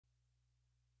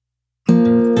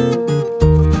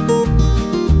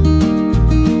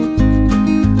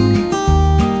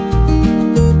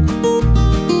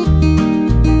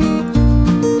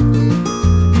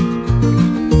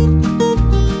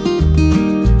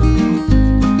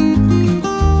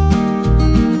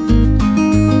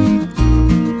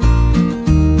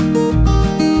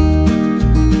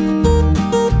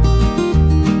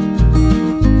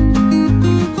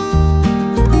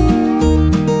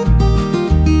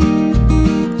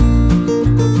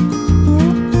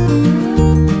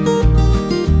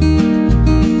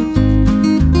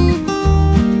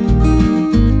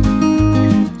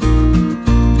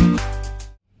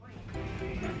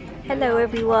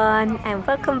everyone, and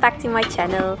welcome back to my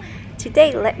channel.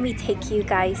 Today let me take you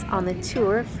guys on a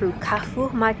tour through Carrefour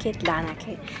Market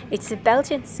Smeermaas. It's a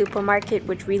Belgian supermarket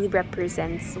which really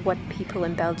represents what people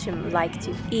in Belgium like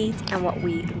to eat and what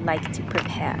we like to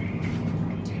prepare.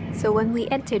 So when we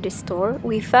enter the store,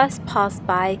 we first pass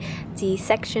by the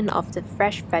section of the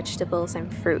fresh vegetables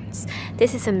and fruits.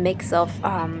 This is a mix of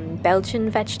Belgian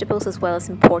vegetables as well as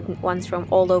important ones from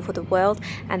all over the world,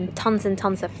 and tons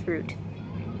of fruit.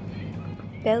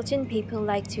 Belgian people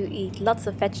like to eat lots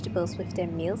of vegetables with their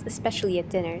meals, especially at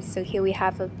dinner. So here we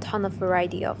have a ton of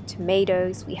variety of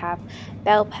tomatoes, we have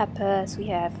bell peppers, we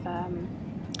have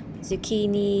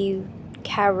zucchini,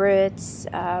 carrots,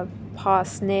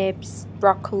 parsnips,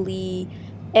 broccoli.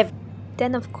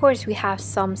 Then of course we have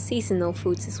some seasonal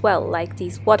foods as well, like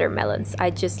these watermelons. I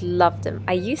just love them.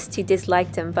 I used to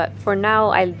dislike them, but for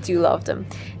now I do love them.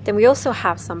 Then we also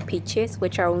have some peaches,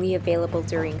 which are only available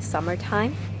during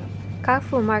summertime.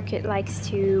 Carrefour Market likes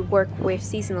to work with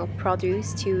seasonal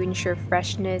produce to ensure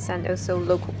freshness and also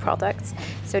local products,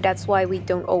 so that's why we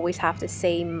don't always have the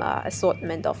same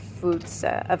assortment of fruits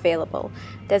available.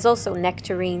 There's also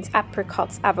nectarines,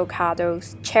 apricots,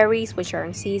 avocados, cherries, which are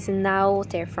in season now.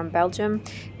 They're from Belgium.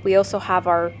 We also have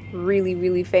our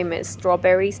really famous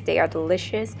strawberries. They are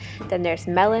delicious. Then there's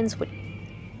melons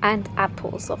and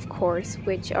apples, of course,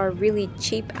 which are really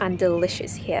cheap and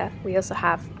delicious here. We also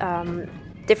have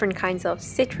different kinds of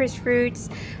citrus fruits,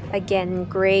 again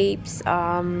grapes,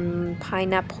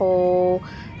 pineapple,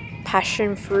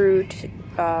 passion fruit,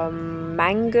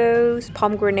 mangoes,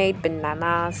 pomegranate,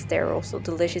 bananas. They're also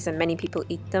delicious and many people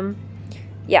eat them.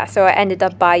 Yeah, so I ended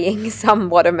up buying some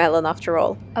watermelon after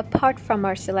all. Apart from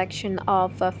our selection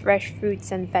of fresh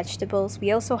fruits and vegetables,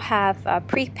 we also have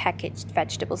pre-packaged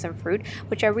vegetables and fruit,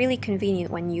 which are really convenient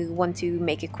when you want to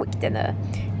make a quick dinner.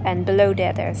 And below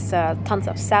there's tons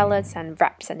of salads and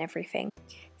wraps and everything.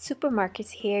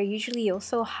 Supermarkets here usually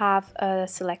also have a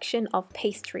selection of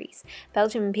pastries.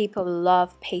 Belgian people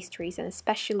love pastries, and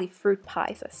especially fruit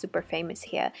pies are super famous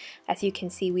here. As you can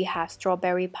see, we have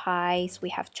strawberry pies, we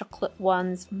have chocolate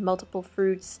ones, multiple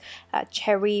fruits,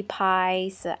 cherry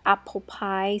pies, apple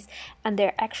pies, and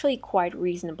they're actually quite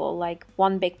reasonable. Like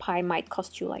one big pie might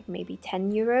cost you like maybe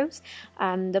 10 euros.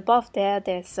 And above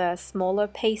there's smaller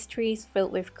pastries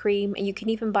filled with cream, and you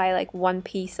can even buy like one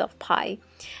piece of pie.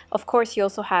 Of course, you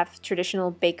also have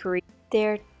traditional bakery.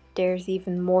 There's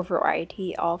even more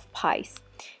variety of pies.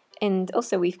 And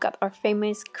also we've got our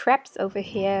famous crepes over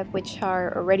here, which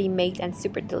are already made and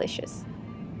super delicious.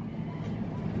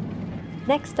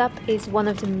 Next up is one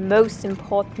of the most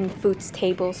important food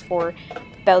staples for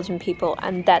Belgian people,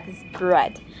 and that is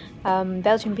bread.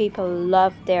 Belgian people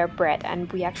love their bread,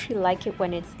 and we actually like it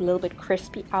when it's a little bit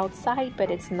crispy outside,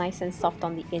 but it's nice and soft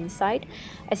on the inside.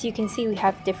 As you can see, we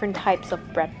have different types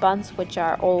of bread buns, which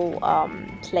are all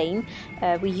plain.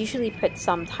 We usually put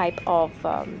some type of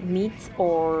meat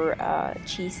or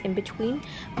cheese in between.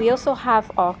 We also have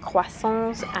our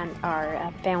croissants and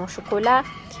our pain au chocolat,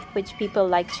 which people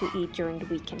like to eat during the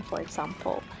weekend, for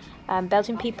example.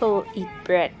 Belgian people eat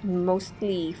bread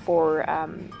mostly for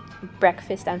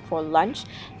breakfast and for lunch.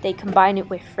 They combine it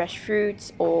with fresh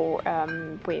fruits or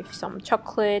with some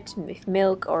chocolate, with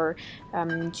milk or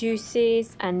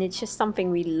juices, and it's just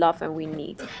something we love and we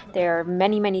need. There are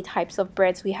many types of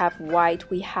breads. We have white,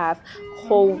 we have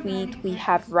whole wheat, we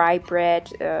have rye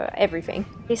bread, everything.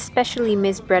 I especially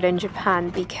miss bread in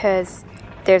Japan because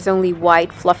there's only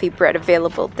white fluffy bread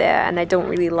available there, and I don't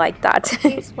really like that.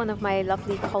 Here's one of my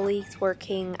lovely colleagues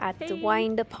working at the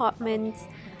wine department.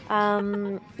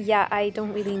 Yeah, I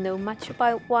don't really know much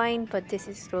about wine, but this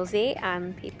is rosé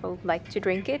and people like to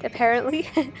drink it apparently.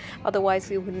 Otherwise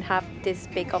we wouldn't have this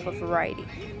big of a variety.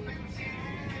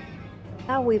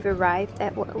 Now we've arrived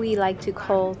at what we like to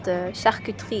call the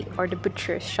charcuterie, or the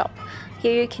butcher's shop.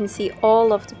 Here you can see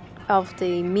all of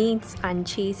the meats and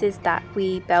cheeses that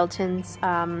we Belgians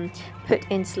put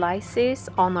in slices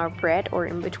on our bread or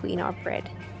in between our bread.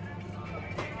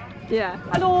 Ja.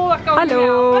 Hallo, waar kan ik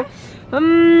Hallo.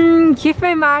 Geef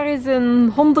mij maar eens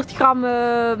een 100 gram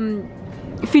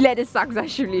filet de saks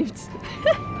alsjeblieft.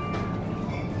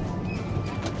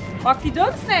 Mag ik die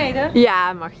doorsnijden?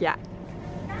 Ja, mag ja.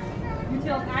 Moet je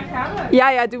dat aangaan?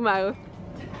 Ja, doe maar hoor.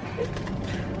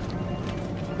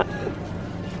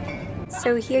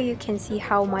 So here you can see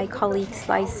how my colleague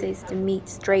slices the meat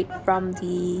straight from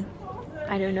the,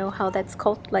 I don't know how that's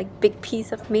called, like big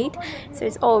piece of meat. So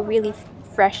it's all really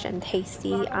fresh and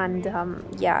tasty, and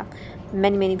yeah,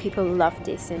 many people love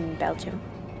this in Belgium.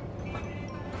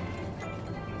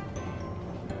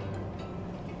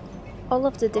 All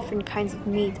of the different kinds of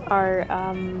meat are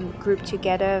grouped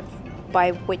together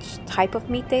by which type of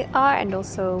meat they are and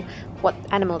also what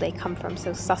animal they come from.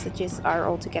 So sausages are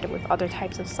all together with other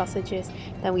types of sausages.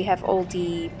 Then we have all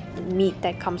the meat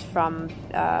that comes from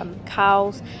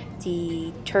cows,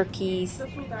 the turkeys,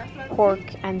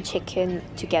 pork and chicken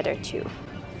together too.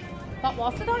 Dat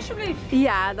was het alsjeblieft.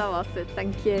 Ja, dat was het,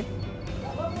 dank je.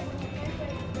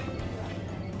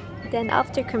 Then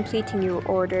after completing your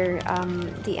order,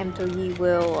 the employee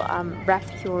will wrap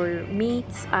your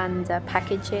meat and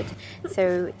package it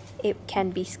so it can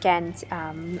be scanned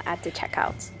at the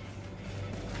checkout.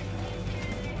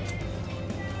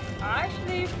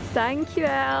 Alsjeblieft.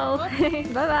 Dankjewel.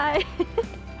 Bye bye.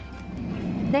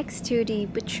 Next to the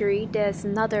butchery, there's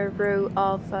another row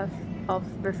of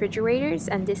refrigerators,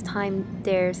 and this time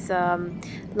there's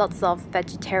lots of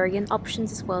vegetarian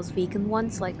options as well as vegan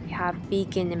ones. Like we have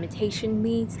vegan imitation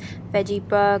meats, veggie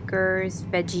burgers,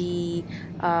 veggie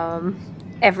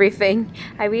everything.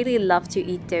 I really love to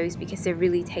eat those because they're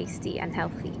really tasty and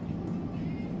healthy.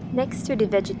 Next to the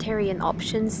vegetarian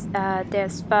options,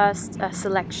 there's first a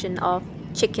selection of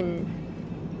chicken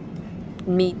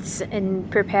meats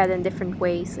and prepared in different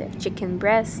ways. We have chicken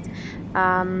breast,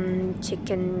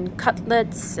 chicken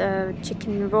cutlets,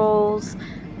 chicken rolls,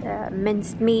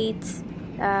 minced meats,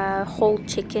 whole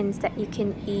chickens that you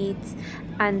can eat,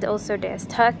 and also there's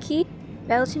turkey.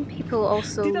 Belgian people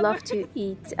also love to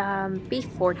eat beef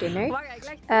for dinner,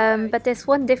 but there's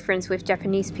one difference with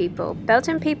Japanese people.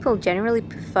 Belgian people generally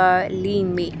prefer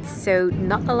lean meats, so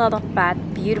not a lot of fat,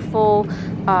 beautiful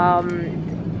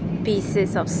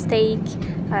pieces of steak.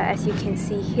 As you can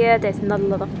see here, there's not a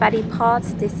lot of fatty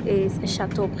parts. This is a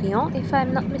Chateaubriand, if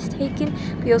I'm not mistaken.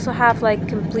 We also have like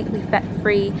completely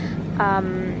fat-free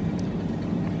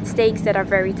steaks that are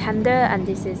very tender, and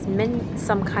this is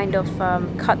some kind of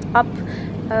cut up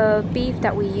beef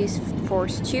that we use for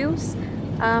stews.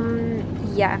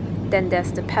 Yeah, then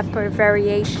there's the pepper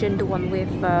variation, the one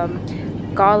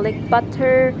with garlic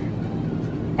butter.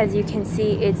 As you can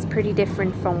see, it's pretty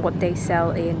different from what they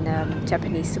sell in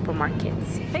Japanese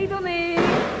supermarkets. Hey Donnie!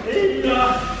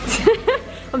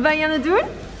 Wat ben je aan het doen?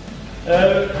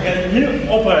 We gaan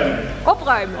hier opruimen.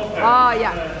 Opruimen? Ah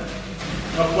ja.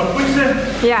 Nog wat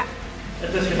poetsen. Ja.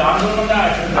 Het is gedaan voor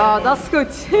vandaag. Oh, dat is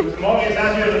goed. Morgen is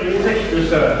 6 uur bezig, dus...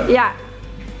 Ja.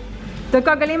 Dan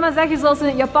kan ik alleen maar zeggen zoals in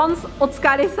het Japans,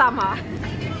 otsukare-sama.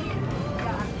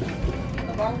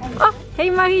 Oh,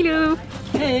 hey Marilou.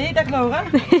 Hey, dag Laura.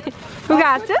 Hoe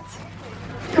gaat het?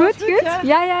 Goed, goed?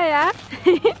 Ja.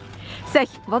 Zeg,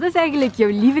 wat is eigenlijk jouw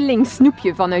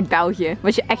lievelingssnoepje vanuit België?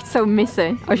 Wat je echt zou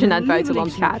missen als je naar het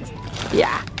buitenland gaat? Ja.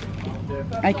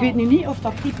 Ik weet nu niet of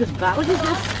dat typisch Belgisch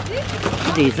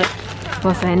is. Deze.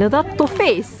 Wat zijn er dat?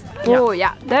 Toffees? Oh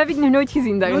ja, dat heb ik nog nooit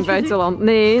gezien daar in het buitenland.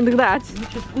 Nee, inderdaad.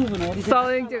 Moet je eens proeven hoor.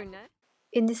 Zal ik doen, hè?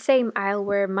 In the same aisle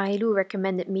where Marilou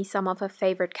recommended me some of her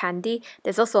favorite candy,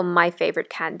 there's also my favorite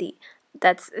candy.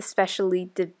 That's especially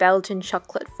the Belgian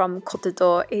chocolate from Côte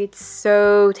d'Or. It's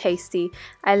so tasty.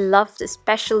 I loved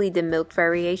especially the milk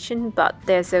variation, but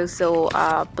there's also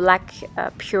a black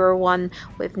pure one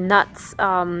with nuts,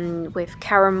 with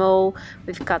caramel.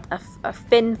 We've got a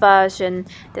thin version.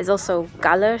 There's also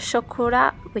Galle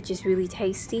chocolat, which is really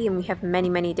tasty, and we have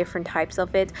many different types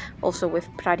of it. Also with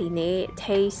praliné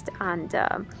taste, and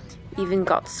even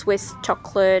got Swiss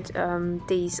chocolate.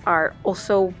 These are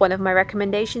also one of my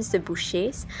recommendations, the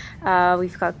bouchées.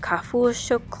 We've got Carrefour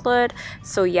chocolate.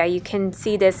 So yeah, you can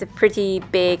see there's a pretty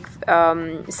big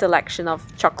selection of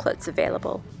chocolates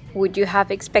available. Would you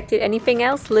have expected anything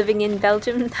else living in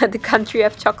Belgium, the country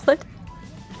of chocolate?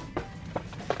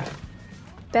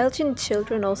 Belgian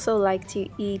children also like to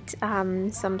eat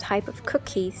some type of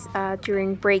cookies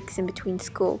during breaks in between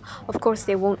school. Of course,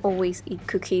 they won't always eat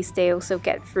cookies, they also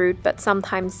get fruit, but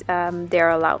sometimes they're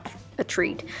allowed a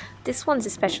treat. This one's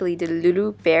especially the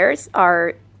Lulu Bears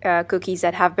are cookies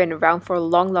that have been around for a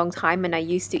long time, and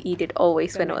I used to eat it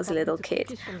always when I was a little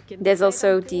kid. There's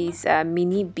also these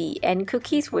mini BN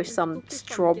cookies with some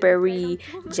strawberry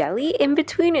jelly in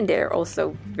between, and they're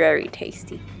also very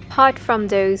tasty. Apart from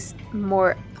those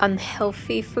more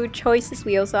unhealthy food choices,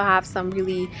 we also have some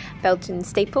really Belgian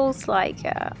staples like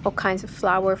all kinds of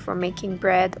flour for making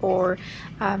bread or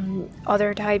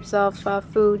other types of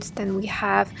foods. Then we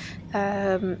have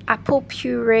apple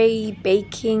puree,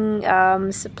 baking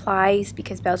supplies,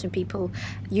 because Belgian people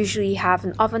usually have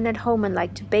an oven at home and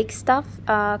like to bake stuff,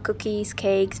 cookies,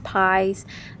 cakes, pies,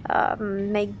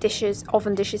 make dishes,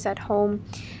 oven dishes at home.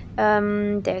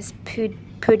 There's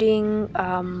pudding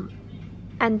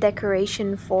and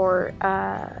decoration for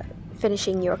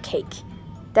finishing your cake.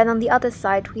 Then on the other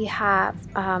side we have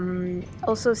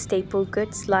also staple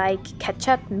goods like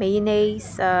ketchup,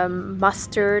 mayonnaise,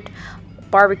 mustard,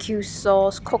 barbecue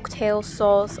sauce, cocktail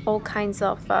sauce, all kinds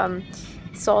of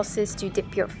sauces to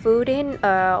dip your food in.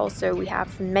 Also, we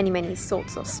have many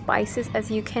sorts of spices, as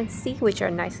you can see, which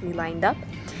are nicely lined up.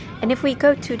 And if we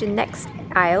go to the next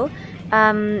aisle,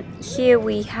 here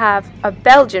we have a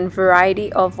Belgian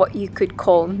variety of what you could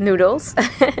call noodles.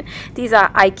 These are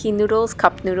Aiki noodles,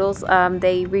 cup noodles.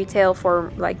 They retail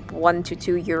for like 1 to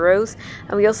 2 euros.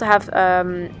 And we also have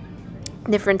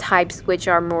different types which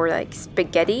are more like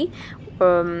spaghetti.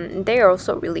 They are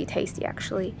also really tasty,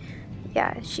 actually.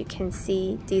 Yeah, as you can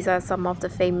see, these are some of the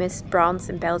famous brands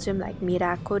in Belgium, like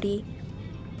Miracoli.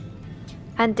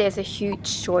 And there's a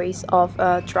huge choice of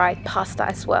dried pasta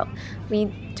as well. We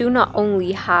do not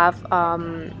only have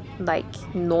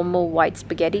like normal white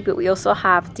spaghetti, but we also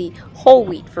have the whole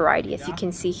wheat variety, as you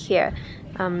can see here,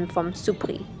 from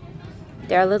Supri.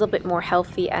 They're a little bit more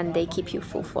healthy and they keep you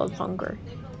full for longer.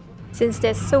 Since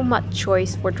there's so much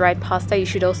choice for dried pasta, you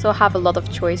should also have a lot of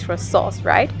choice for sauce,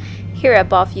 right? Here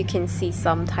above you can see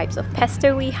some types of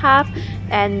pesto we have,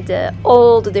 and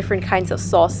all the different kinds of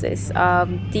sauces.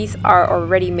 These are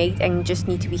already made and just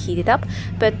need to be heated up,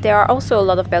 but there are also a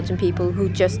lot of Belgian people who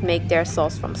just make their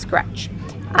sauce from scratch.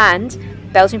 And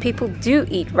Belgian people do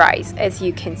eat rice, as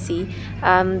you can see.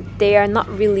 They are not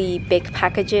really big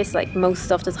packages, like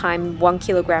most of the time 1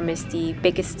 kilogram is the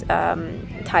biggest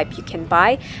type you can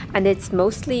buy, and it's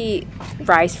mostly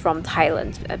rice from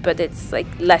Thailand, but it's like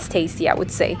less tasty, I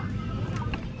would say.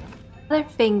 Another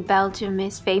thing Belgium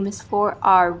is famous for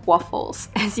are waffles.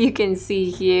 As you can see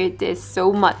here, there's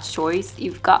so much choice.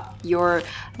 You've got your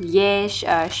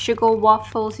Liège sugar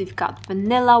waffles, you've got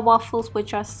vanilla waffles,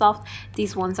 which are soft.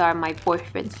 These ones are my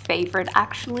boyfriend's favorite,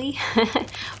 actually.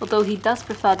 Although he does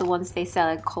prefer the ones they sell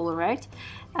at Colruyt.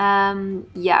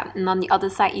 Yeah, and on the other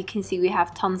side you can see we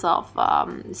have tons of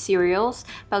cereals.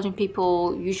 Belgian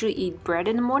people usually eat bread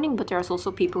in the morning, but there's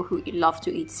also people who love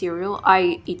to eat cereal.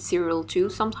 I eat cereal too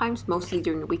sometimes, mostly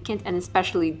during the weekend, and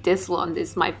especially this one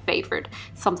is my favorite,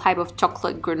 some type of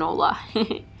chocolate granola.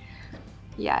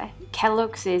 Yeah,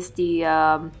 Kellogg's is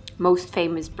the most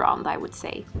famous brand, I would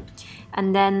say.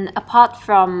 And then apart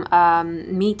from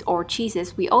meat or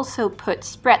cheeses, we also put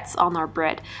spreads on our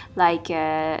bread, like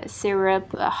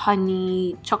syrup,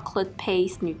 honey, chocolate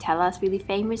paste. Nutella is really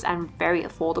famous and very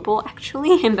affordable,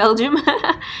 actually, in Belgium.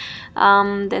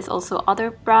 There's also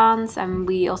other brands, and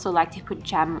we also like to put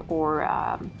jam or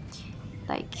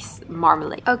like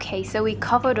marmalade. Okay, so we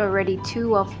covered already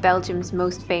 2 of Belgium's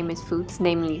most famous foods,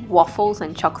 namely waffles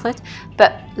and chocolate,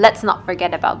 but let's not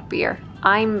forget about beer.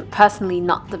 I'm personally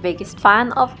not the biggest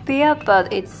fan of beer,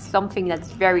 but it's something that's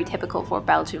very typical for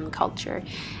Belgian culture.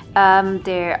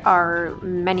 There are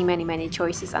many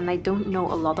choices, and I don't know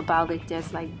a lot about it.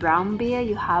 There's like brown beer,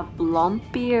 you have blonde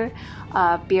beer,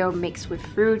 beer mixed with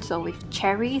fruits or with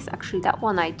cherries. Actually, that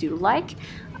one I do like.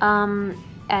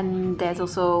 And there's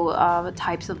also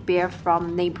types of beer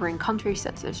from neighboring countries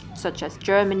such as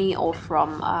Germany, or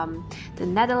from the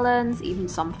Netherlands, even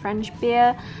some French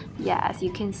beer. Yeah, as you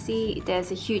can see,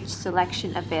 there's a huge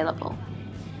selection available.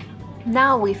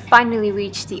 Now we finally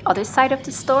reached the other side of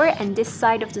the store, and this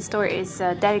side of the store is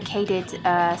dedicated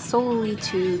solely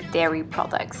to dairy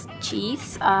products.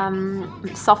 Cheese,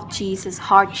 soft cheeses,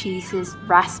 hard cheeses,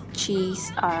 rasp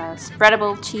cheese,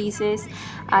 spreadable cheeses.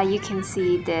 You can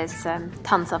see there's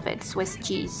tons of it. Swiss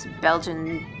cheese,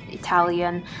 Belgian,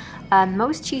 Italian.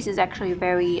 Most cheese is actually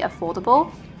very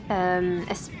affordable.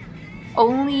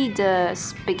 Only the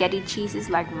spaghetti cheeses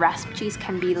like rasp cheese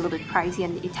can be a little bit pricey,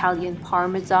 and the Italian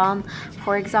Parmesan,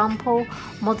 for example.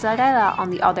 Mozzarella, on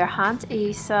the other hand,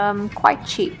 is quite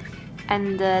cheap,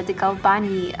 and the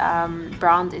Galbani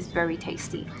brand is very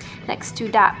tasty. Next to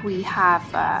that we have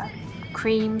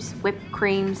creams, whipped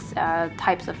creams,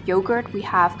 types of yogurt. We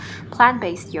have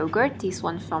plant-based yogurt. These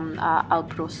ones from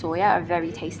Alpro Soya are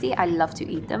very tasty. I love to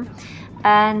eat them.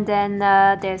 And then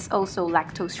there's also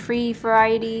lactose-free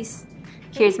varieties.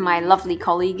 Here's my lovely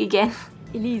colleague again.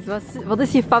 Elise, wat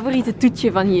is je favoriete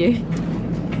toetje van hier?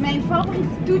 Mijn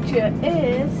favoriete toetje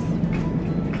is...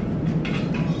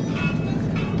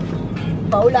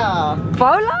 Paula.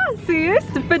 Paula? Serieus?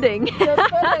 De pudding? De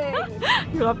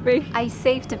pudding. Grappig. I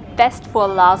saved the best for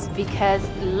last because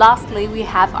lastly we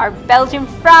have our Belgian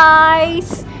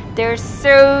fries. They're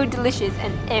so delicious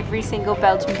and every single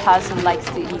Belgian person likes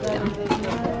to eat them.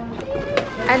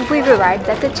 And we've arrived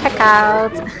at the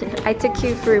checkout. I took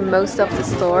you through most of the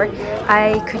store.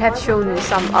 I could have shown you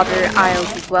some other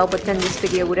aisles as well, but then this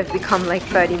video would have become like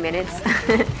 30 minutes.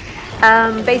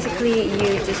 Basically,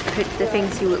 you just put the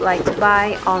things you would like to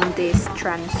buy on this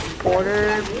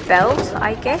transporter belt,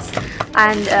 I guess,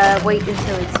 and wait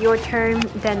until it's your turn.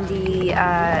 Then the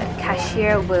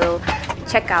cashier will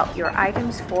check out your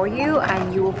items for you,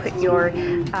 and you will put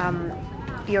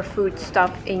your food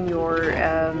stuff in your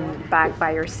bag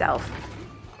by yourself.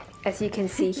 As you can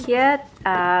see here,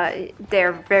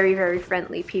 they're very, very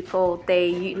friendly people.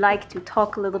 They like to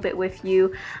talk a little bit with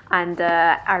you and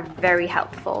are very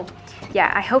helpful.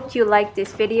 Yeah, I hope you liked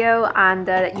this video and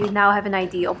you now have an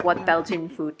idea of what Belgian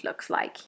food looks like.